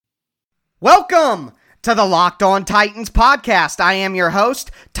Welcome to the Locked On Titans podcast. I am your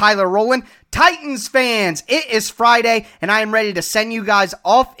host, Tyler Rowland. Titans fans, it is Friday, and I am ready to send you guys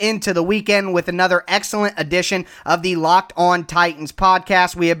off into the weekend with another excellent edition of the Locked On Titans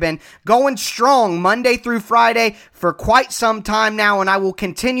podcast. We have been going strong Monday through Friday for quite some time now, and I will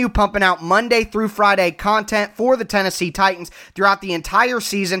continue pumping out Monday through Friday content for the Tennessee Titans throughout the entire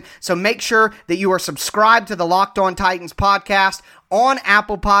season. So make sure that you are subscribed to the Locked On Titans podcast on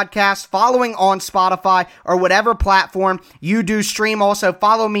Apple Podcasts, following on Spotify, or whatever platform you do stream. Also,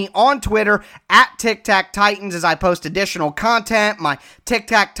 follow me on Twitter at Tic Tac Titans as I post additional content, my Tic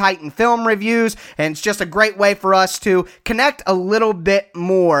Tac Titan film reviews, and it's just a great way for us to connect a little bit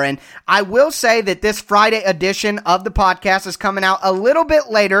more. And I will say that this Friday edition of the podcast is coming out a little bit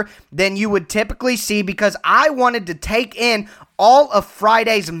later than you would typically see because I wanted to take in all of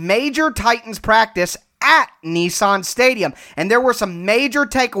Friday's major Titans practice at Nissan Stadium. And there were some major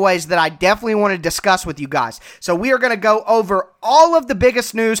takeaways that I definitely want to discuss with you guys. So we are going to go over all of the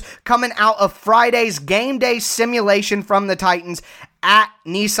biggest news coming out of Friday's game day simulation from the Titans at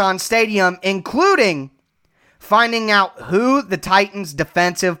Nissan Stadium, including finding out who the Titans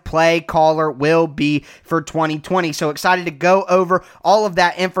defensive play caller will be for 2020. So excited to go over all of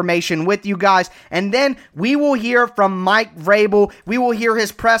that information with you guys. And then we will hear from Mike Vrabel. We will hear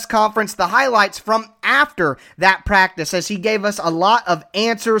his press conference, the highlights from after that practice, as he gave us a lot of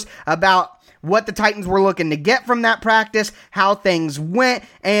answers about what the Titans were looking to get from that practice, how things went,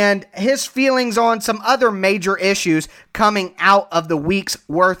 and his feelings on some other major issues coming out of the week's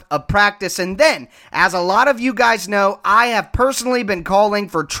worth of practice. And then, as a lot of you guys know, I have personally been calling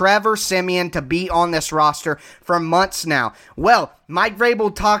for Trevor Siemian to be on this roster for months now. Well, Mike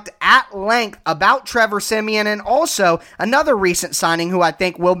Vrabel talked at length about Trevor Siemian and also another recent signing who I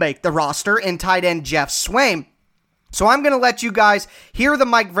think will make the roster in tight end Jeff Swaim. So I'm going to let you guys hear the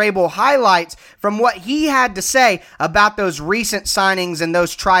Mike Vrabel highlights from what he had to say about those recent signings and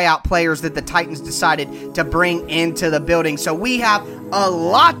those tryout players that the Titans decided to bring into the building. So we have a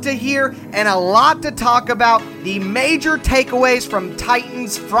lot to hear and a lot to talk about. The major takeaways from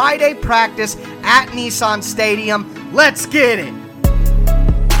Titans Friday practice at Nissan Stadium. Let's get it.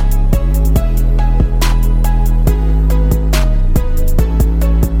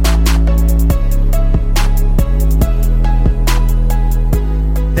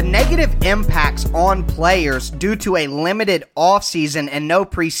 Negative impacts on players due to a limited offseason and no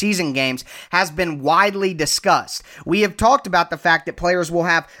preseason games has been widely discussed. We have talked about the fact that players will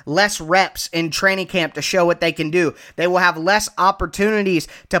have less reps in training camp to show what they can do. They will have less opportunities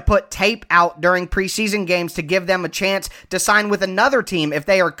to put tape out during preseason games to give them a chance to sign with another team if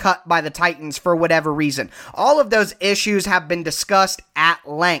they are cut by the Titans for whatever reason. All of those issues have been discussed at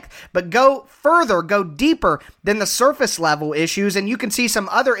length, but go further, go deeper than the surface level issues, and you can see some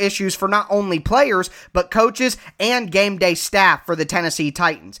other issues for not only players, but coaches and game day staff for the Tennessee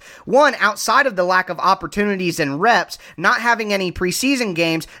Titans. One, outside of the lack of opportunities and reps, not having any preseason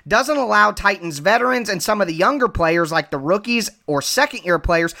games doesn't allow Titans veterans and some of the younger players like the rookies or second-year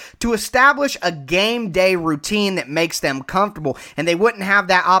players to establish a game day routine that makes them comfortable, and they wouldn't have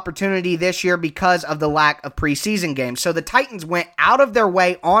that opportunity this year because of the lack of preseason games. So the Titans went out of their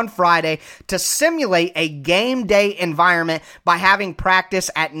way on Friday to simulate a game day environment by having practice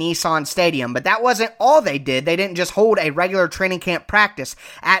at Nissan Stadium. But that wasn't all they did. They didn't just hold a regular training camp practice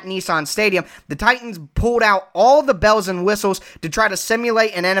at Nissan Stadium. The Titans pulled out all the bells and whistles to try to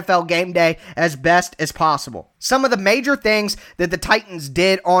simulate an NFL game day as best as possible. Some of the major things that the Titans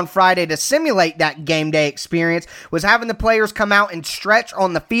did on Friday to simulate that game day experience was having the players come out and stretch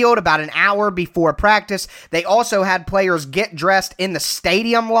on the field about an hour before practice. They also had players get dressed in the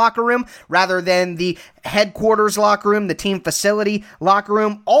stadium locker room rather than the headquarters locker room, the team facility locker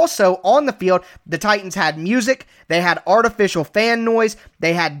room. Also on the field, the Titans had music, they had artificial fan noise,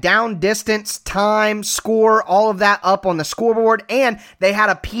 they had down distance, time, score, all of that up on the scoreboard, and they had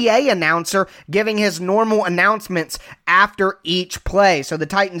a PA announcer giving his normal announcements after each play. So the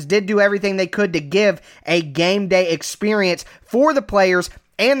Titans did do everything they could to give a game day experience for the players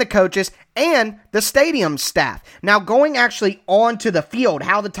and the coaches and the stadium staff. Now, going actually onto the field,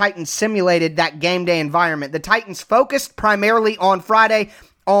 how the Titans simulated that game day environment. The Titans focused primarily on Friday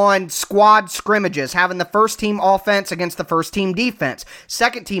on squad scrimmages, having the first team offense against the first team defense,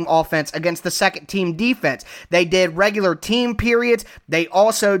 second team offense against the second team defense. They did regular team periods. They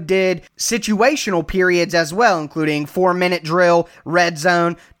also did situational periods as well, including 4-minute drill, red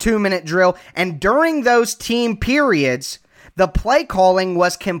zone, 2-minute drill. And during those team periods, the play calling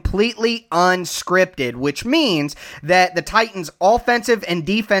was completely unscripted, which means that the Titans' offensive and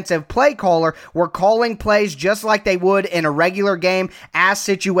defensive play caller were calling plays just like they would in a regular game as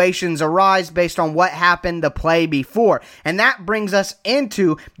situations arise based on what happened the play before. And that brings us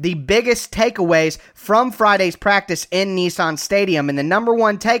into the biggest takeaways from Friday's practice in Nissan Stadium. And the number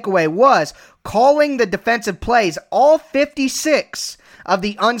one takeaway was calling the defensive plays. All 56 of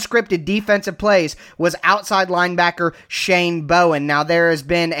the unscripted defensive plays was outside linebacker Shane Bowen. Now, there has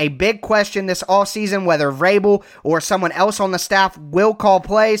been a big question this offseason whether Vrabel or someone else on the staff will call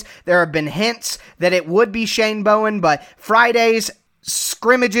plays. There have been hints that it would be Shane Bowen, but Friday's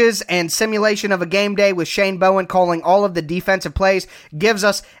scrimmages and simulation of a game day with Shane Bowen calling all of the defensive plays gives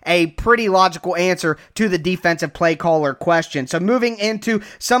us a pretty logical answer to the defensive play caller question. So moving into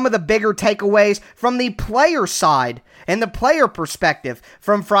some of the bigger takeaways from the player side and the player perspective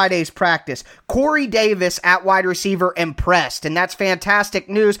from Friday's practice. Corey Davis at wide receiver impressed, and that's fantastic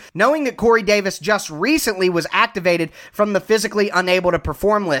news, knowing that Corey Davis just recently was activated from the physically unable to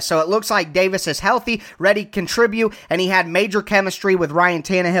perform list. So it looks like Davis is healthy, ready to contribute, and he had major chemistry with Ryan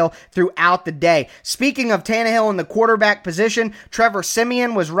Tannehill throughout the day. Speaking of Tannehill in the quarterback position, Trevor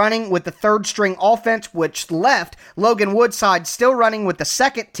Siemian was running with the third string offense, which left Logan Woodside still running with the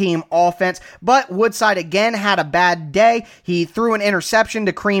second team offense, but Woodside again had a bad day. He threw an interception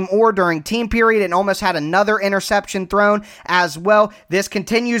to Kareem Orr during team period and almost had another interception thrown as well. This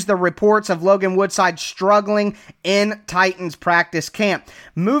continues the reports of Logan Woodside struggling in Titans practice camp.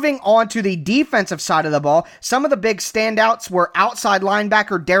 Moving on to the defensive side of the ball, some of the big standouts were outside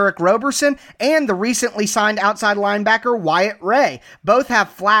linebacker Derek Roberson and the recently signed outside linebacker Wyatt Ray. Both have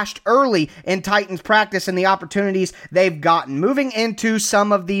flashed early in Titans practice and the opportunities they've gotten. Moving into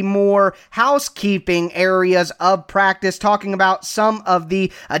some of the more housekeeping areas of practice, talking about some of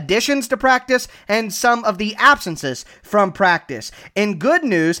the additions to practice and some of the absences from practice. In good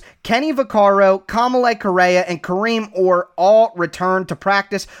news, Kenny Vaccaro, Kamale Correa, and Kareem Orr all returned to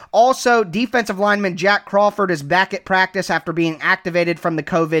practice. Also, defensive lineman Jack Crawford is back at practice after being activated from the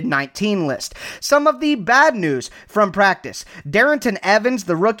COVID-19 list. Some of the bad news from practice. Darrynton Evans,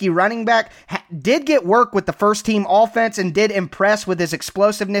 the rookie running back, did get work with the first team offense and did impress with his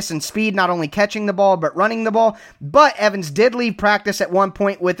explosiveness and speed, not only catching the ball but running the ball. But Evans did leave practice at one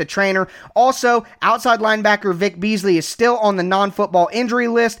point with the trainer. Also, outside linebacker Vic Beasley is still on the non-football injury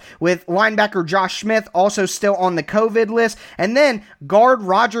list, with linebacker Josh Smith also still on the COVID list. And then guard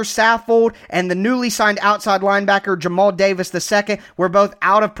Roger Saffold and the newly signed outside linebacker Jamal Davis II were both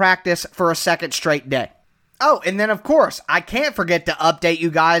out of practice for a second straight day. Oh, and then of course, I can't forget to update you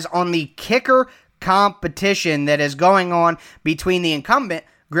guys on the kicker competition that is going on between the incumbent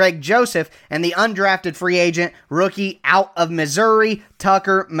Greg Joseph and the undrafted free agent rookie out of Missouri,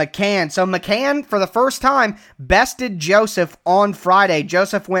 Tucker McCann. So McCann, for the first time, bested Joseph on Friday.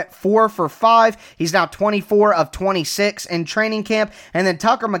 Joseph went 4 for 5. He's now 24 of 26 in training camp. And then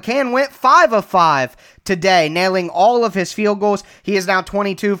Tucker McCann went 5 of 5 today, nailing all of his field goals. He is now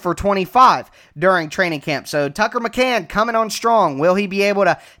 22 for 25 during training camp. So Tucker McCann coming on strong. Will he be able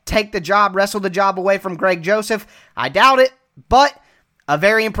to take the job, wrestle the job away from Greg Joseph? I doubt it, but a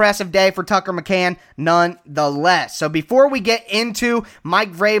very impressive day for Tucker McCann nonetheless. So before we get into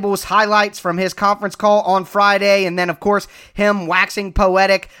Mike Vrabel's highlights from his conference call on Friday, and then of course him waxing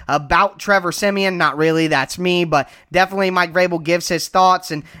poetic about Trevor Siemian, not really, that's me, but definitely Mike Vrabel gives his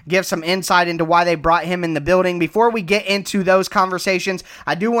thoughts and gives some insight into why they brought him in the building. Before we get into those conversations,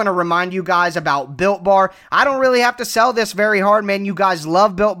 I do want to remind you guys about Built Bar. I don't really have to sell this very hard, man. You guys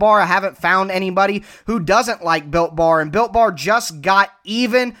love Built Bar. I haven't found anybody who doesn't like Built Bar, and Built Bar just got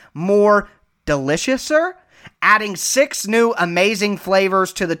even more deliciouser, adding 6 new amazing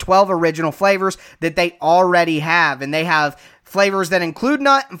flavors to the 12 original flavors that they already have. And they have flavors that include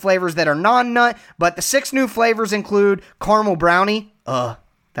nut and flavors that are non-nut, but the 6 new flavors include caramel brownie,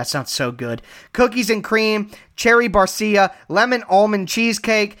 that sounds so good, cookies and cream, cherry barcia, lemon almond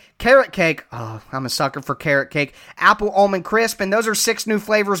cheesecake, carrot cake, I'm a sucker for carrot cake, apple almond crisp, and those are 6 new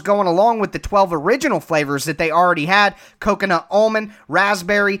flavors going along with the 12 original flavors that they already had: coconut almond,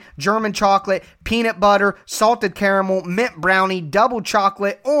 raspberry, German chocolate, peanut butter, salted caramel, mint brownie, double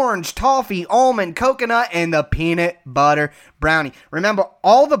chocolate, orange, toffee, almond, coconut, and the peanut butter brownie. Remember,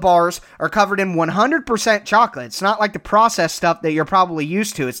 all the bars are covered in 100% chocolate. It's not like the processed stuff that you're probably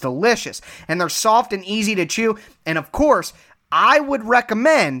used to. It's delicious, and they're soft and easy to chew. And of course, I would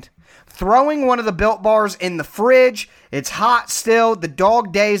recommend throwing one of the Built Bars in the fridge. It's hot still. The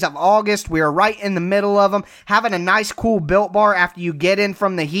dog days of August, we are right in the middle of them. Having a nice cool Built Bar after you get in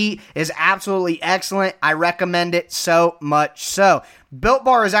from the heat is absolutely excellent. I recommend it so much so. Built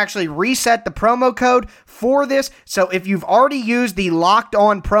Bar has actually reset the promo code for this. So if you've already used the Locked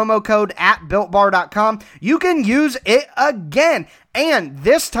On promo code at BuiltBar.com, you can use it again. And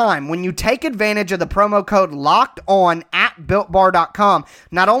this time, when you take advantage of the promo code Locked On at BuiltBar.com,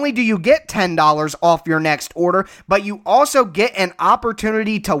 not only do you get $10 off your next order, but you also get an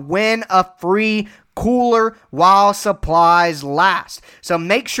opportunity to win a free cooler while supplies last. So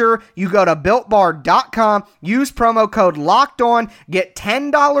make sure you go to BuiltBar.com, use promo code Locked On, get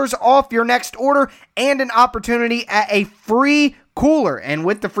 $10 off your next order, and an opportunity at a free cooler. And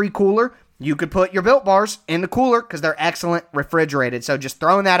with the free cooler, you could put your Built Bars in the cooler because they're excellent refrigerated. So just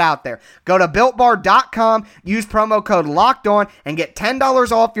throwing that out there. Go to BuiltBar.com, use promo code Locked On, and get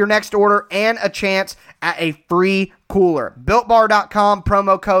 $10 off your next order and a chance at a free cooler. BuiltBar.com,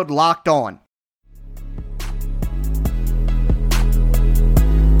 promo code Locked On.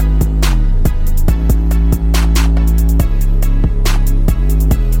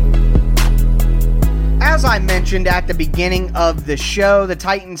 As I mentioned at the beginning of the show, the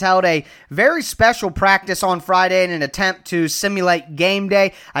Titans held a very special practice on Friday in an attempt to simulate game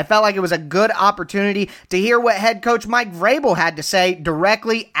day. I felt like it was a good opportunity to hear what head coach Mike Vrabel had to say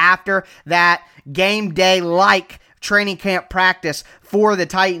directly after that game day-like training camp practice for the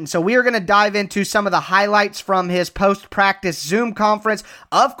Titans. So we are going to dive into some of the highlights from his post-practice Zoom conference.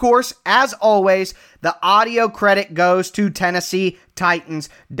 Of course, as always, the audio credit goes to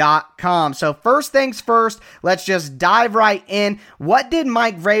TennesseeTitans.com. So first things first, let's just dive right in. What did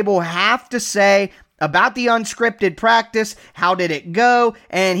Mike Vrabel have to say about the unscripted practice? How did it go?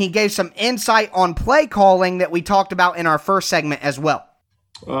 And he gave some insight on play calling that we talked about in our first segment as well.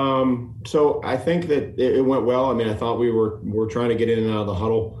 So I think that it went well. I mean, I thought we were trying to get in and out of the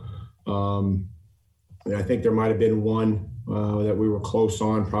huddle. And I think there might've been one, that we were close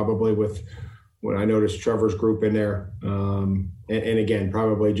on, probably with when I noticed Trevor's group in there. And again,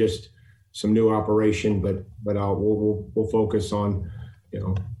 probably just some new operation, but we'll focus on,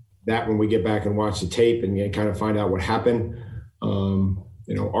 that when we get back and watch the tape and kind of find out what happened.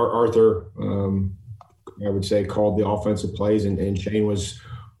 Arthur, I would say, called the offensive plays, and Shane was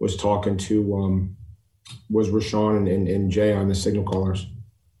talking to was Rashawn and Jay on the signal callers.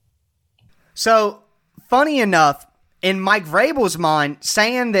 So, funny enough, in Mike Vrabel's mind,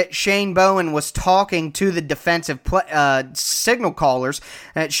 saying that Shane Bowen was talking to the defensive signal callers,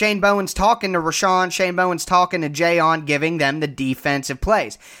 that Shane Bowen's talking to Rashawn, Shane Bowen's talking to Jay on giving them the defensive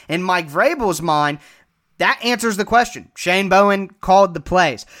plays. In Mike Vrabel's mind, that answers the question. Shane Bowen called the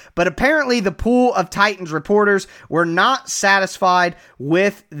plays. But apparently the pool of Titans reporters were not satisfied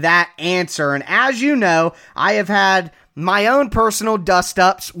with that answer. And as you know, I have had my own personal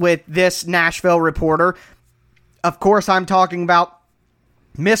dust-ups with this Nashville reporter. Of course, I'm talking about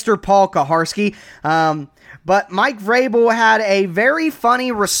Mr. Paul Kuharsky. But Mike Vrabel had a very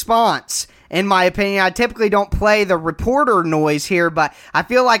funny response. In my opinion, I typically don't play the reporter noise here, but I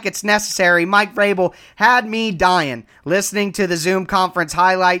feel like it's necessary. Mike Vrabel had me dying listening to the Zoom conference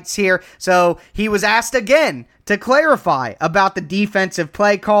highlights here. So he was asked again to clarify about the defensive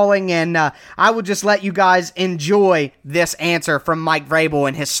play calling, and I will just let you guys enjoy this answer from Mike Vrabel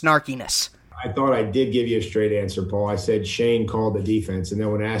and his snarkiness. I thought I did give you a straight answer, Paul. I said Shane called the defense, and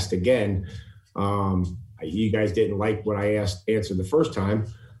then when asked again, you guys didn't like what I answered the first time.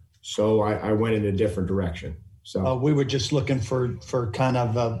 So I went in a different direction. So we were just looking for kind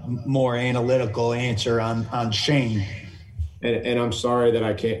of a more analytical answer on Shane. And I'm sorry that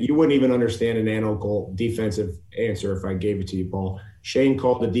I can't. You wouldn't even understand an analytical defensive answer if I gave it to you, Paul. Shane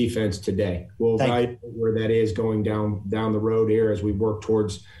called the defense today. We'll evaluate where that is going down the road here as we work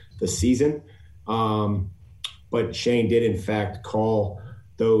towards the season. But Shane did, in fact, call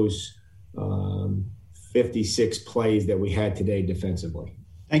those 56 plays that we had today defensively.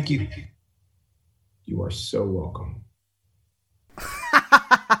 Thank you. You are so welcome.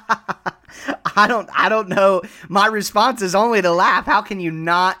 I don't know. My response is only to laugh. How can you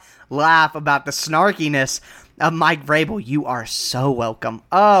not laugh about the snarkiness of Mike Vrabel? You are so welcome.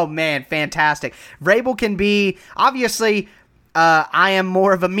 Oh, man, fantastic. Vrabel can be, obviously, I am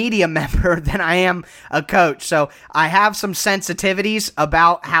more of a media member than I am a coach. So I have some sensitivities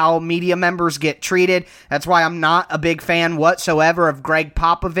about how media members get treated. That's why I'm not a big fan whatsoever of Greg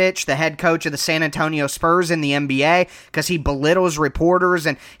Popovich, the head coach of the San Antonio Spurs in the NBA, because he belittles reporters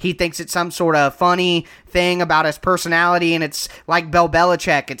and he thinks it's some sort of funny thing about his personality, and it's like Bill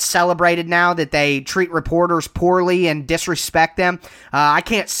Belichick. It's celebrated now that they treat reporters poorly and disrespect them. I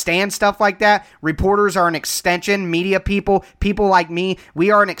can't stand stuff like that. Reporters are an extension. Media people like me,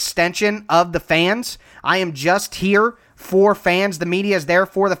 we are an extension of the fans. I am just here for fans. The media is there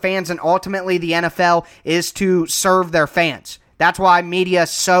for the fans, and ultimately the NFL is to serve their fans. That's why media is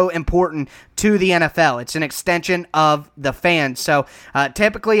so important to the NFL. It's an extension of the fans. So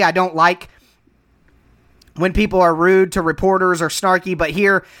typically I don't like when people are rude to reporters or snarky, but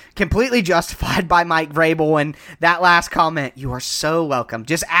here, completely justified by Mike Vrabel. And that last comment, "You are so welcome,"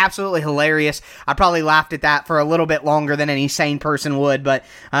 just absolutely hilarious. I probably laughed at that for a little bit longer than any sane person would, but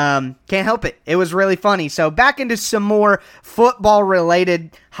can't help it. It was really funny. So back into some more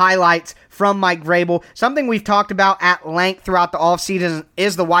football-related highlights from Mike Vrabel. Something we've talked about at length throughout the offseason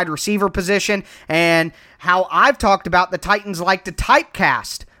is the wide receiver position, and how I've talked about the Titans like to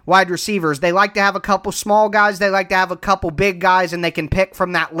typecast wide receivers. They like to have a couple small guys, they like to have a couple big guys, and they can pick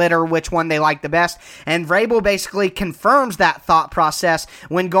from that litter which one they like the best. And Vrabel basically confirms that thought process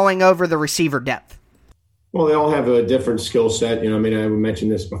when going over the receiver depth. Well, they all have a different skill set. I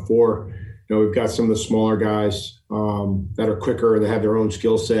mentioned this before. We've got some of the smaller guys that are quicker, they have their own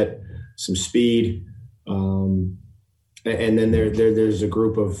skill set, some speed. And then there's a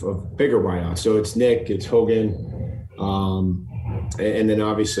group of bigger wideouts. So it's Nick, it's Hogan, and then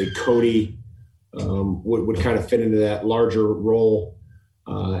obviously Cody would kind of fit into that larger role.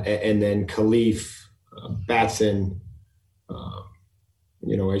 And then Khalif, Batson,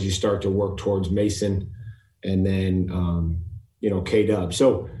 as you start to work towards Mason, and then, K-Dub.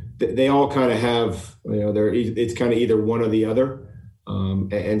 So they all kind of have, it's kind of either one or the other.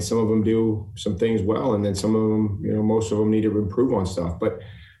 And some of them do some things well, and then some of them, most of them need to improve on stuff. But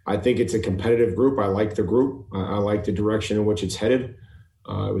I think it's a competitive group. I like the group. I like the direction in which it's headed.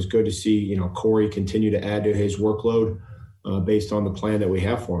 It was good to see, Corey continue to add to his workload based on the plan that we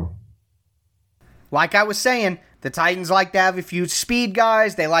have for him. Like I was saying, the Titans like to have a few speed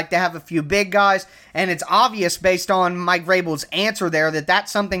guys. They like to have a few big guys. And it's obvious based on Mike Vrabel's answer there that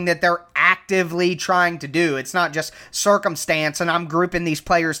that's something that they're actively trying to do. It's not just circumstance and I'm grouping these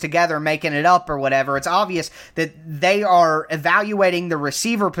players together, making it up or whatever. It's obvious that they are evaluating the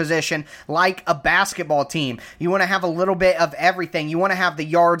receiver position like a basketball team. You want to have a little bit of everything. You want to have the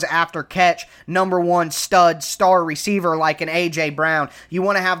yards after catch, number one stud star receiver like an A.J. Brown. You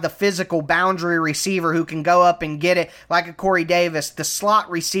want to have the physical boundary receiver who can go up and get it like a Corey Davis, the slot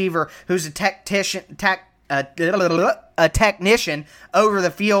receiver who's a technician over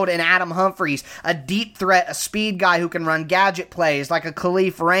the field in Adam Humphries, a deep threat, a speed guy who can run gadget plays like a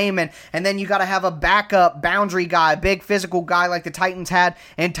Khalif Raymond, and then you got to have a backup boundary guy, a big physical guy like the Titans had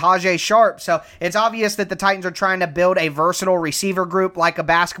in Tajay Sharp. So it's obvious that the Titans are trying to build a versatile receiver group like a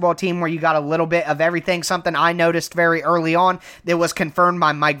basketball team where you got a little bit of everything, something I noticed very early on that was confirmed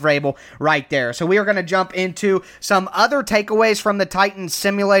by Mike Vrabel right there. So we are going to jump into some other takeaways from the Titans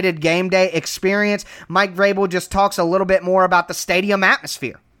simulated game day experience. Mike Vrabel just talks a little bit more about the stadium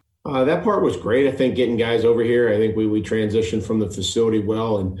atmosphere. That part was great. I think getting guys over here, I think we transitioned from the facility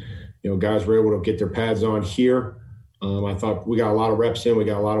well, and guys were able to get their pads on here. I thought we got a lot of reps in, we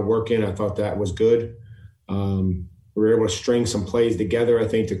got a lot of work in. I thought that was good. We were able to string some plays together, I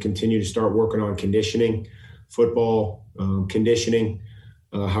think, to continue to start working on conditioning, football conditioning,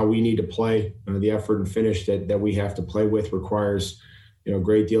 how we need to play. The effort and finish that we have to play with requires a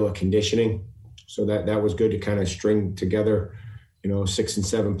great deal of conditioning. So that was good to kind of string together, 6 and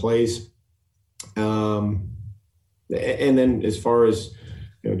 7 plays. And then as far as,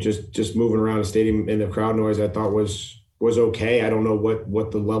 just moving around the stadium and the crowd noise, I thought was okay. I don't know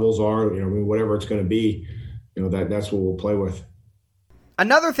what the levels are, whatever it's going to be, that's what we'll play with.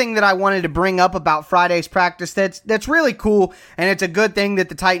 Another thing that I wanted to bring up about Friday's practice that's really cool, and it's a good thing that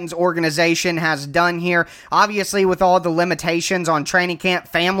the Titans organization has done here. Obviously, with all the limitations on training camp,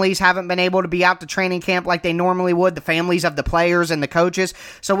 families haven't been able to be out to training camp like they normally would, the families of the players and the coaches.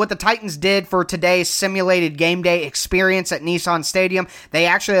 So what the Titans did for today's simulated game day experience at Nissan Stadium, they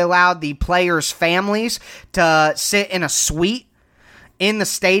actually allowed the players' families to sit in a suite in the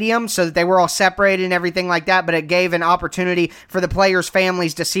stadium so that they were all separated and everything like that, but it gave an opportunity for the players'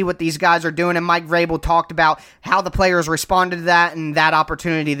 families to see what these guys are doing, and Mike Vrabel talked about how the players responded to that and that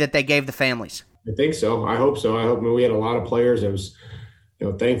opportunity that they gave the families. I think so. I hope so. We had a lot of players. I was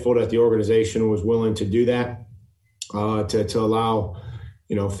thankful that the organization was willing to do that, to allow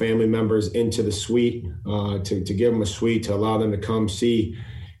family members into the suite, to give them a suite, to allow them to come see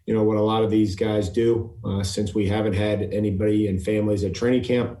what a lot of these guys do, since we haven't had anybody and families at training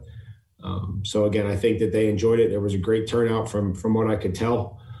camp. So again, I think that they enjoyed it. There was a great turnout from what I could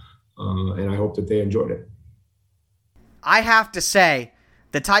tell, and I hope that they enjoyed it. I have to say,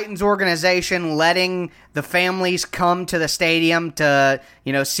 the Titans organization letting the families come to the stadium to,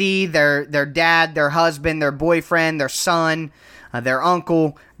 see their dad, their husband, their boyfriend, their son, their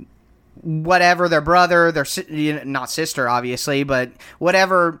uncle, whatever, their brother, not sister, obviously, but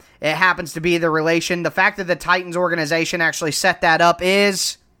whatever it happens to be, the relation. The fact that the Titans organization actually set that up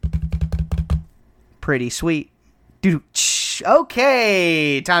is pretty sweet. Dude,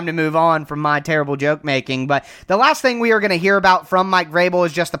 okay, time to move on from my terrible joke making. But the last thing we are going to hear about from Mike Vrabel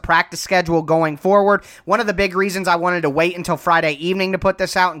is just the practice schedule going forward. One of the big reasons I wanted to wait until Friday evening to put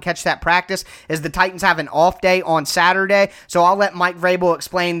this out and catch that practice is the Titans have an off day on Saturday. So I'll let Mike Vrabel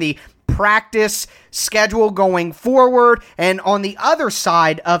explain the practice schedule going forward. And on the other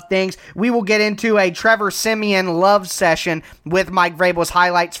side of things, we will get into a Trevor Siemian love session with Mike Vrabel's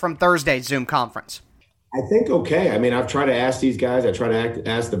highlights from Thursday's Zoom conference. I think okay. I mean, I've tried to ask these guys. I try to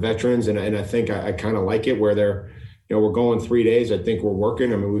ask the veterans, and I think I kind of like it where they're, we're going 3 days. I think we're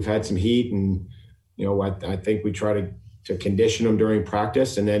working. I mean, we've had some heat, and I think we try to condition them during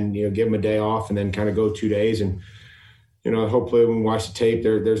practice, and then give them a day off, and then kind of go 2 days, and hopefully when we watch the tape,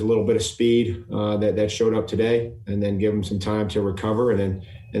 there's a little bit of speed that showed up today, and then give them some time to recover, and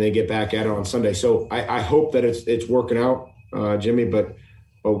then get back at it on Sunday. So I hope that it's working out, Jimmy, but.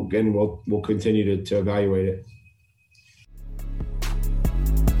 Again, we'll continue to evaluate it.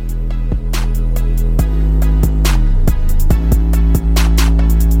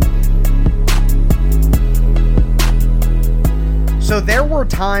 So there were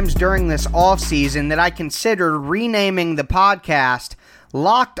times during this offseason that I considered renaming the podcast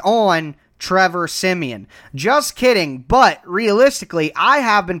Locked On Trevor Siemian. Just kidding, but realistically, I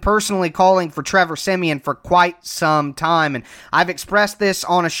have been personally calling for Trevor Siemian for quite some time, and I've expressed this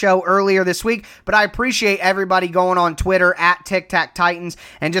on a show earlier this week, but I appreciate everybody going on Twitter at Tic Tac Titans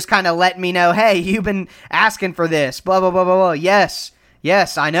and just kind of letting me know, hey, you've been asking for this, blah, blah, blah, blah, blah.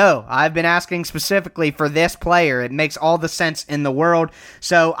 Yes, I know. I've been asking specifically for this player. It makes all the sense in the world.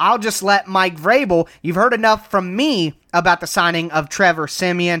 So I'll just let Mike Vrabel, you've heard enough from me about the signing of Trevor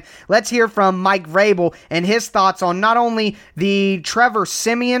Siemian. Let's hear from Mike Vrabel and his thoughts on not only the Trevor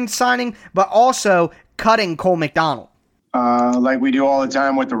Siemian signing, but also cutting Cole McDonald. Like we do all the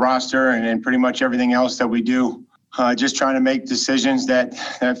time with the roster and pretty much everything else that we do. Just trying to make decisions that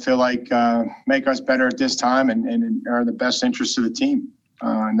feel like make us better at this time and are in the best interest of the team.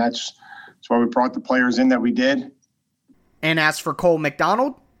 And that's why we brought the players in that we did. And as for Cole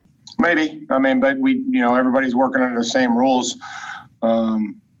McDonald? Maybe. I mean, but we, everybody's working under the same rules.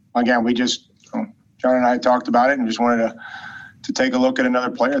 Again, we just, John and I talked about it and just wanted to take a look at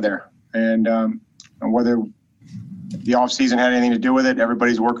another player there. And whether the offseason had anything to do with it,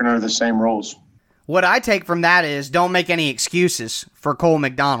 everybody's working under the same rules. What I take from that is don't make any excuses for Cole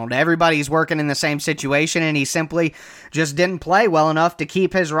McDonald. Everybody's working in the same situation, and he simply just didn't play well enough to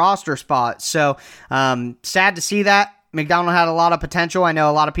keep his roster spot. So sad to see that. McDonald had a lot of potential. I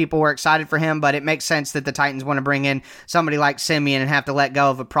know a lot of people were excited for him, but it makes sense that the Titans want to bring in somebody like Siemian and have to let go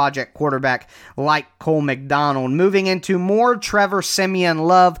of a project quarterback like Cole McDonald. Moving into more Trevor Siemian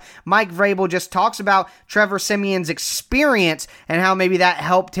love, Mike Vrabel just talks about Trevor Siemian's experience and how maybe that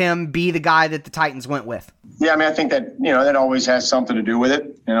helped him be the guy that the Titans went with. Yeah, I mean, I think that, that always has something to do with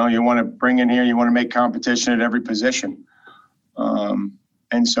it. You want to bring in here, you want to make competition at every position.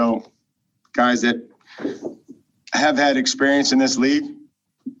 And so guys that have had experience in this league,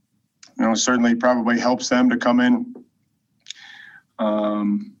 certainly probably helps them to come in,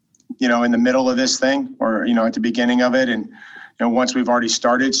 in the middle of this thing or, at the beginning of it. And, once we've already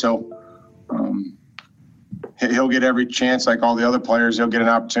started. So he'll get every chance, like all the other players, he'll get an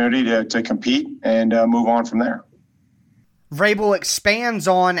opportunity to compete and move on from there. Vrabel expands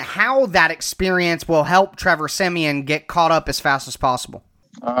on how that experience will help Trevor Siemian get caught up as fast as possible.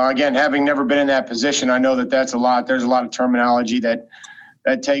 Again, having never been in that position, I know that's a lot. There's a lot of terminology that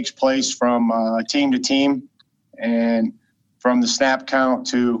takes place from team to team and from the snap count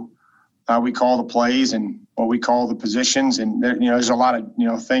to how we call the plays and what we call the positions. And there's a lot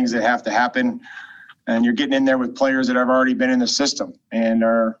of, things that have to happen. And you're getting in there with players that have already been in the system and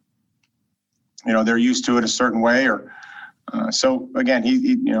are, they're used to it a certain way. Or so, again,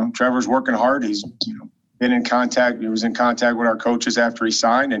 he Trevor's working hard. He's, been in contact. He was in contact with our coaches after he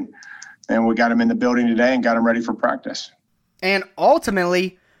signed, and we got him in the building today and got him ready for practice. And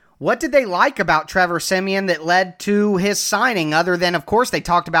ultimately, what did they like about Trevor Siemian that led to his signing? Other than, of course, they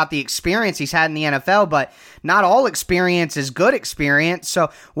talked about the experience he's had in the NFL, but not all experience is good experience. So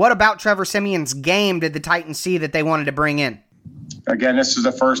what about Trevor Siemian's game did the Titans see that they wanted to bring in? Again, this is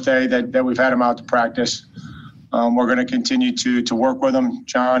the first day that we've had him out to practice. We're going to continue to work with him,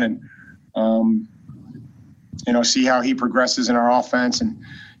 John, and see how he progresses in our offense. And,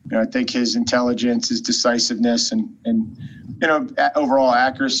 I think his intelligence, his decisiveness, and overall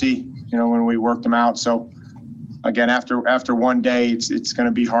accuracy, when we worked him out. So again, after one day, it's going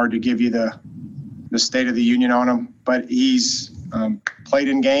to be hard to give you the state of the union on him. But he's played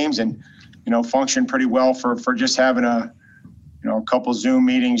in games and, functioned pretty well for just having a couple Zoom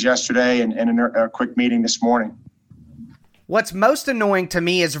meetings yesterday and a quick meeting this morning. What's most annoying to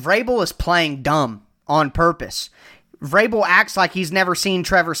me is Vrabel is playing dumb on purpose. Vrabel acts like he's never seen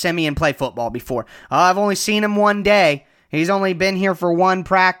Trevor Siemian play football before. I've only seen him one day. He's only been here for one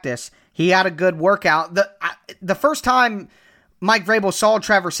practice. He had a good workout. The first time Mike Vrabel saw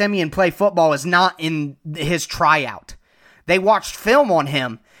Trevor Siemian play football is not in his tryout. They watched film on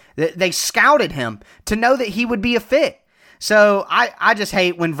him. They scouted him to know that he would be a fit. So I just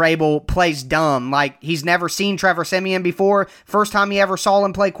hate when Vrabel plays dumb. Like, he's never seen Trevor Siemian before. First time he ever saw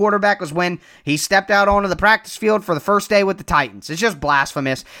him play quarterback was when he stepped out onto the practice field for the first day with the Titans. It's just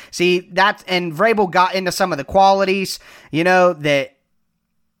blasphemous. See, and Vrabel got into some of the qualities, that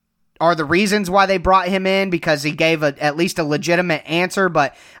are the reasons why they brought him in, because he gave at least a legitimate answer.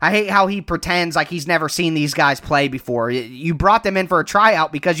 But I hate how he pretends like he's never seen these guys play before. You brought them in for a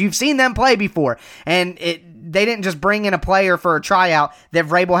tryout because you've seen them play before, and they didn't just bring in a player for a tryout that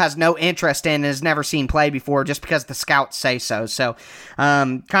Vrabel has no interest in and has never seen play before just because the scouts say so. So,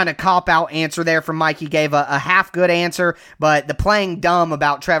 kind of cop-out answer there from Mike. He gave a half-good answer, but the playing dumb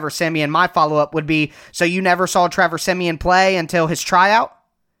about Trevor Siemian, my follow-up would be, so you never saw Trevor Siemian play until his tryout?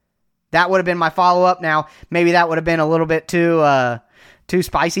 That would have been my follow-up. Now, maybe that would have been a little bit too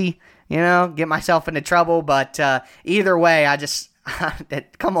spicy, get myself into trouble. But either way, I just,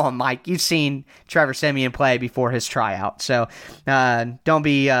 come on, Mike. You've seen Trevor Siemian play before his tryout. So don't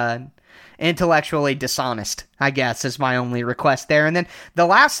be intellectually dishonest, I guess, is my only request there. And then the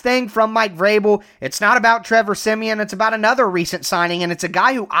last thing from Mike Vrabel, it's not about Trevor Siemian, it's about another recent signing, and it's a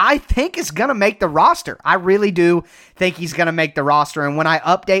guy who I think is going to make the roster. I really do think he's going to make the roster, and when I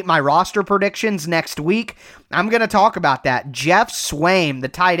update my roster predictions next week, I'm going to talk about that. Jeff Swaim, the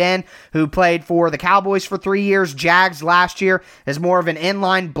tight end who played for the Cowboys for 3 years, Jags last year, is more of an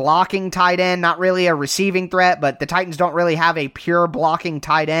inline blocking tight end, not really a receiving threat, but the Titans don't really have a pure blocking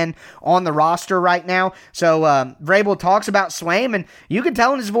tight end on the roster right now. So Vrabel talks about Swaim, and you can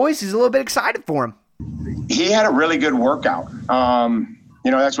tell in his voice he's a little bit excited for him. He had a really good workout.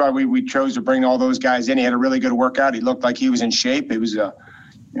 That's why we chose to bring all those guys in. He had a really good workout. He looked like he was in shape. It was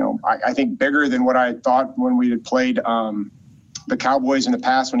I think bigger than what I thought when we had played the Cowboys in the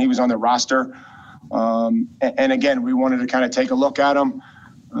past when he was on the roster. And again, we wanted to kind of take a look at him.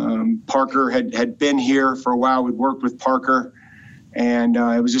 Parker had been here for a while. We'd worked with Parker, and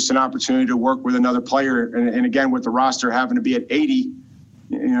it was just an opportunity to work with another player. And again, with the roster having to be at 80,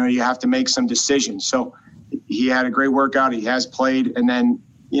 you have to make some decisions. So he had a great workout. He has played. And then,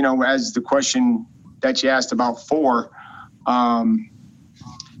 as the question that you asked about a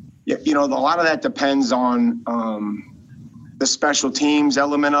lot of that depends on the special teams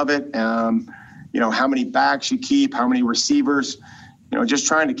element of it. How many backs you keep, how many receivers, just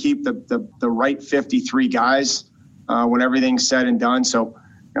trying to keep the right 53 guys when everything's said and done. So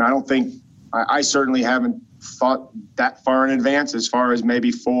I don't think I certainly haven't thought that far in advance as far as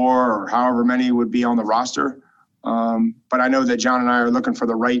maybe 4 or however many would be on the roster. But I know that John and I are looking for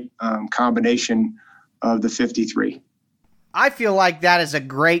the right combination of the 53. I feel like that is a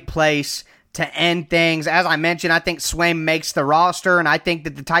great place to end things. As I mentioned, I think Swaim makes the roster, and I think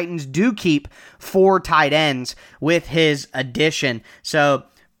that the Titans do keep 4 tight ends with his addition. So,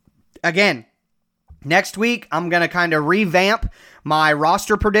 again, next week, I'm going to kind of revamp my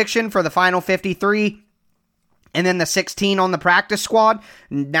roster prediction for the final 53 and then the 16 on the practice squad.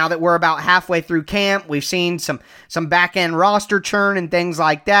 Now that we're about halfway through camp, we've seen some back-end roster churn and things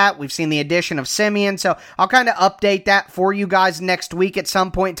like that. We've seen the addition of Siemian, so I'll kind of update that for you guys next week at some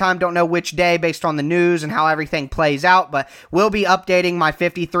point in time. Don't know which day based on the news and how everything plays out, but we'll be updating my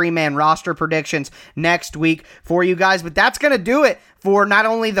 53-man roster predictions next week for you guys. But that's going to do it for not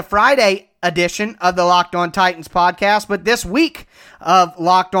only the Friday edition of the Locked On Titans podcast, but this week of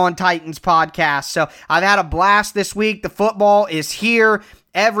Locked On Titans podcast. So I've had a blast this week. The football is here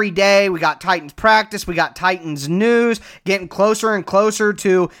every day. We got Titans practice. We got Titans news, getting closer and closer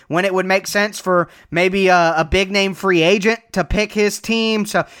to when it would make sense for maybe a big name free agent to pick his team.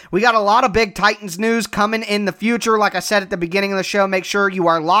 So we got a lot of big Titans news coming in the future. Like I said at the beginning of the show, make sure you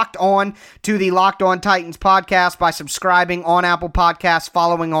are locked on to the Locked On Titans podcast by subscribing on Apple Podcasts,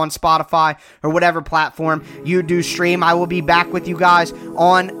 following on Spotify, or whatever platform you do stream. I will be back with you guys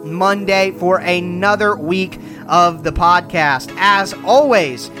on Monday for another week of the podcast. As always,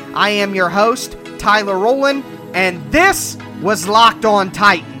 I am your host, Tyler Rowland, and this was Locked On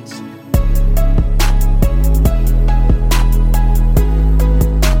Titans.